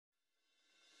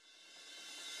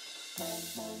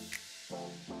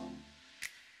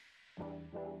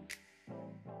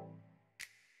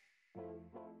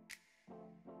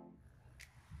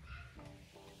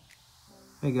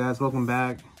Hey guys, welcome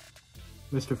back.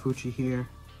 Mr. Fuchi here.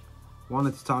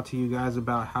 Wanted to talk to you guys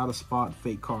about how to spot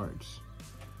fake cards,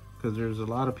 because there's a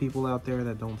lot of people out there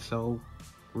that don't sell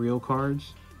real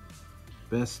cards.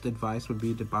 Best advice would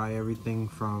be to buy everything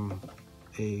from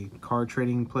a card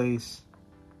trading place,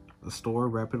 a store,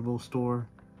 reputable store,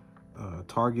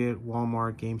 Target,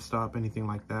 Walmart, GameStop, anything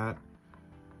like that.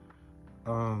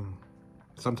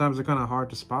 Sometimes they're kind of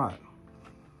hard to spot.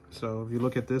 So if you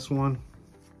look at this one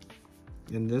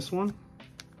and this one,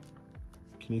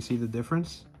 can you see the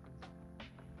difference?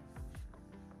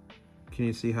 Can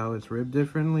you see how it's ribbed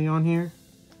differently on here?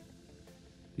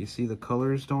 You see the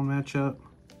colors don't match up?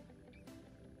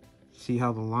 See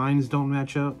how the lines don't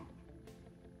match up?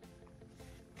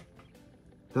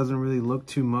 Doesn't really look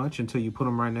too much until you put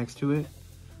them right next to it.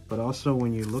 But also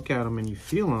when you look at them and you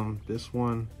feel them, this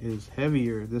one is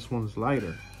heavier, this one's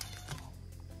lighter.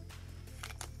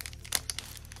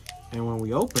 And when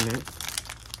we open it,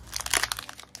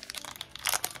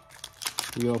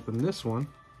 we open this one.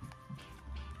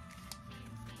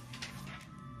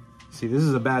 See, this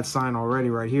is a bad sign already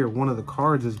right here. One of the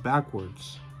cards is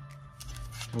backwards.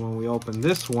 And when we open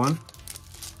this one,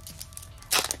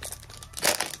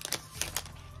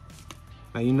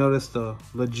 now you notice the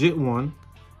legit one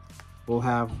will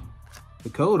have the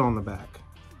code on the back.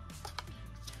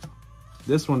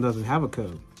 This one doesn't have a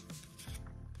code.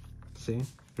 See,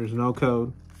 there's no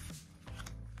code.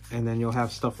 And then you'll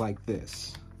have stuff like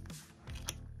this.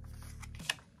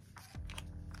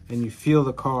 And you feel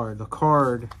the card. The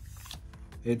card,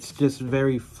 it's just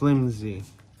very flimsy.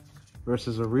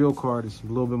 Versus a real card is a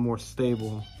little bit more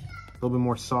stable, a little bit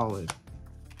more solid.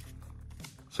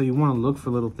 So you want to look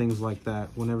for little things like that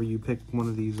whenever you pick one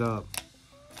of these up.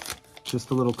 Just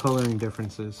the little coloring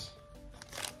differences.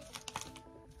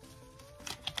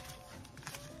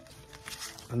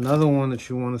 Another one that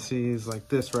you want to see is like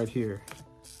this right here.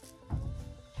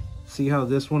 See how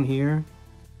this one here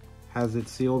has it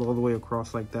sealed all the way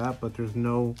across like that, but there's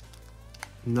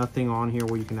nothing on here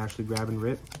where you can actually grab and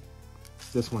rip.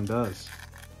 This one does.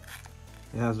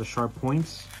 It has the sharp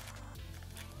points,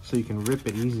 so you can rip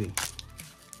it easy.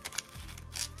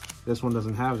 This one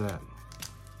doesn't have that.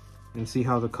 And see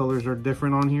how the colors are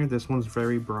different on here? This one's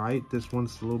very bright, this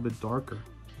one's a little bit darker.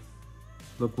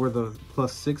 Look where the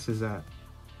 +6 is at.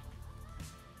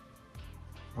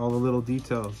 All the little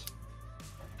details.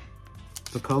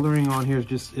 The coloring on here is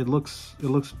just, it looks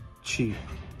cheap.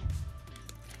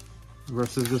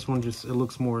 Versus this one, just it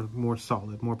looks more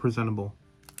solid, more presentable.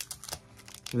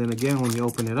 And then again, when you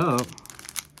open it up,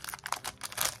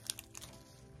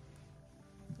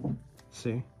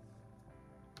 see,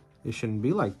 it shouldn't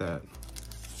be like that.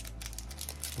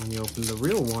 When you open the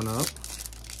real one up,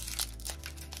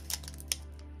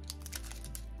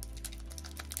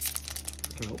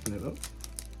 I can open it up.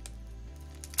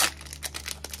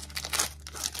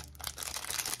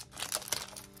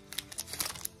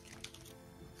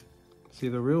 See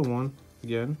the real one,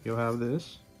 again, you'll have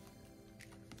this.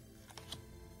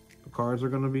 The cards are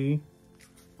going to be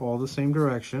all the same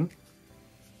direction.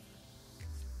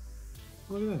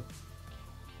 Look at that.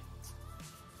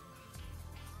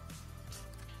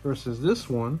 Versus this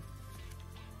one,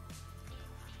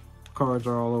 cards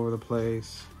are all over the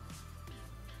place.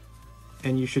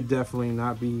 And you should definitely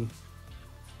not be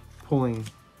pulling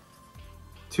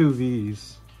 2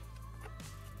 Vs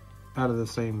out of the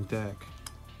same deck.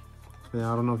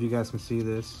 Now, I don't know if you guys can see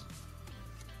this.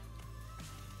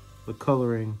 The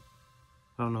coloring,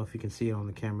 I don't know if you can see it on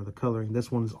the camera. The coloring,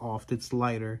 this one's off, it's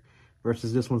lighter,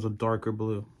 versus this one's a darker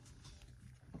blue.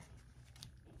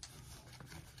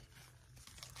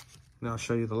 Now I'll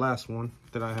show you the last one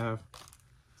that I have.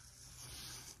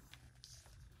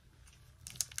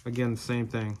 Again, the same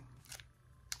thing.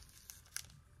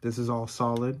 This is all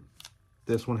solid.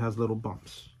 This one has little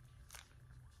bumps.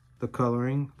 The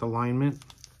coloring, the alignment.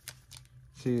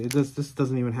 See, this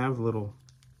doesn't even have a little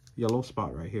yellow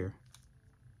spot right here.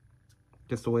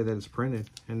 Just the way that it's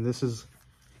printed. And this is,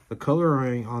 the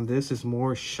coloring on this is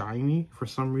more shiny for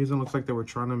some reason. Looks like they were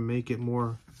trying to make it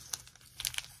more,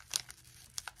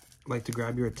 like to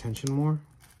grab your attention more.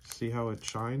 See how it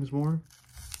shines more?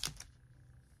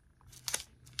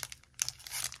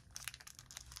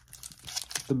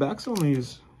 The backs on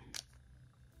these,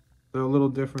 they're a little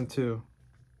different too.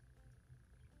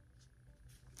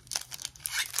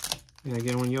 And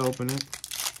again, when you open it,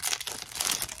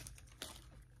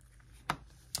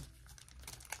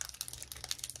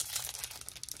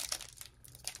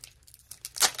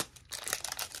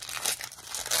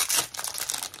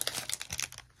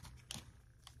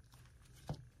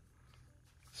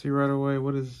 See right away,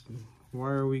 why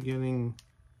are we getting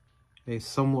a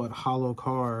somewhat hollow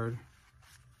card?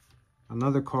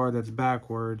 Another card that's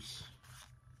backwards.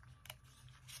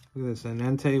 Look at this, an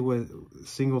Entei with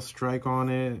single strike on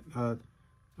it, a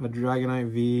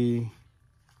Dragonite V.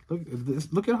 Look at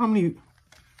this. Look at how many,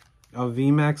 a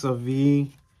VMAX, a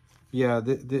V. Yeah,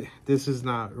 this is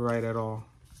not right at all.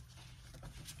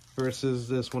 Versus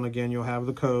this one, again, you'll have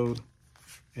the code,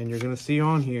 and you're gonna see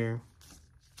on here,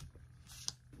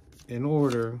 in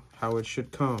order, how it should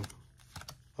come.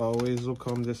 Always will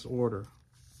come this order.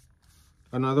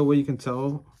 Another way you can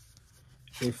tell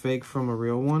a fake from a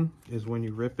real one is when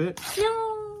you rip it.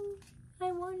 No,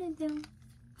 I wanted them.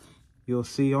 You'll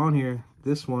see on here,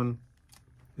 this one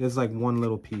is like one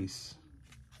little piece.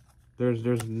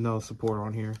 There's no support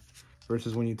on here.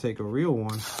 Versus when you take a real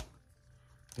one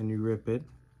and you rip it,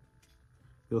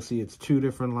 you'll see it's two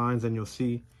different lines, and you'll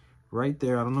see right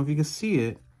there, I don't know if you can see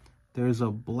it, there's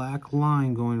a black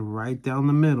line going right down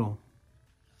the middle,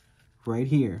 right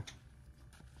here.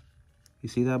 You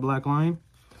see that black line?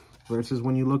 Versus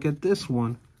when you look at this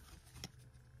one,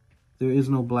 there is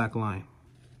no black line.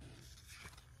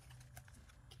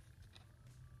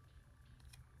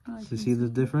 So you see the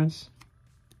difference?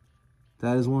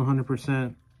 That is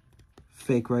 100%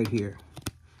 fake right here.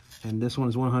 And this one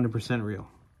is 100% real.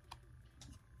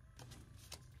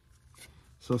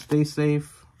 So stay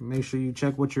safe. Make sure you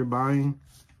check what you're buying.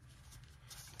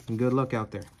 And good luck out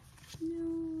there.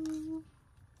 No.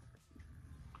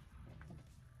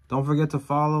 Don't forget to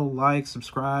follow, like,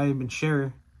 subscribe, and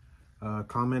share.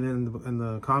 Comment in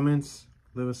the comments.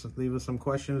 Leave us some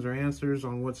questions or answers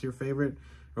on what's your favorite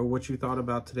or what you thought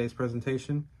about today's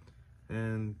presentation.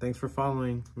 And thanks for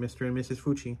following Mr. and Mrs.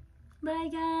 Fucci. Bye,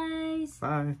 guys.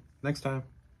 Bye. Next time.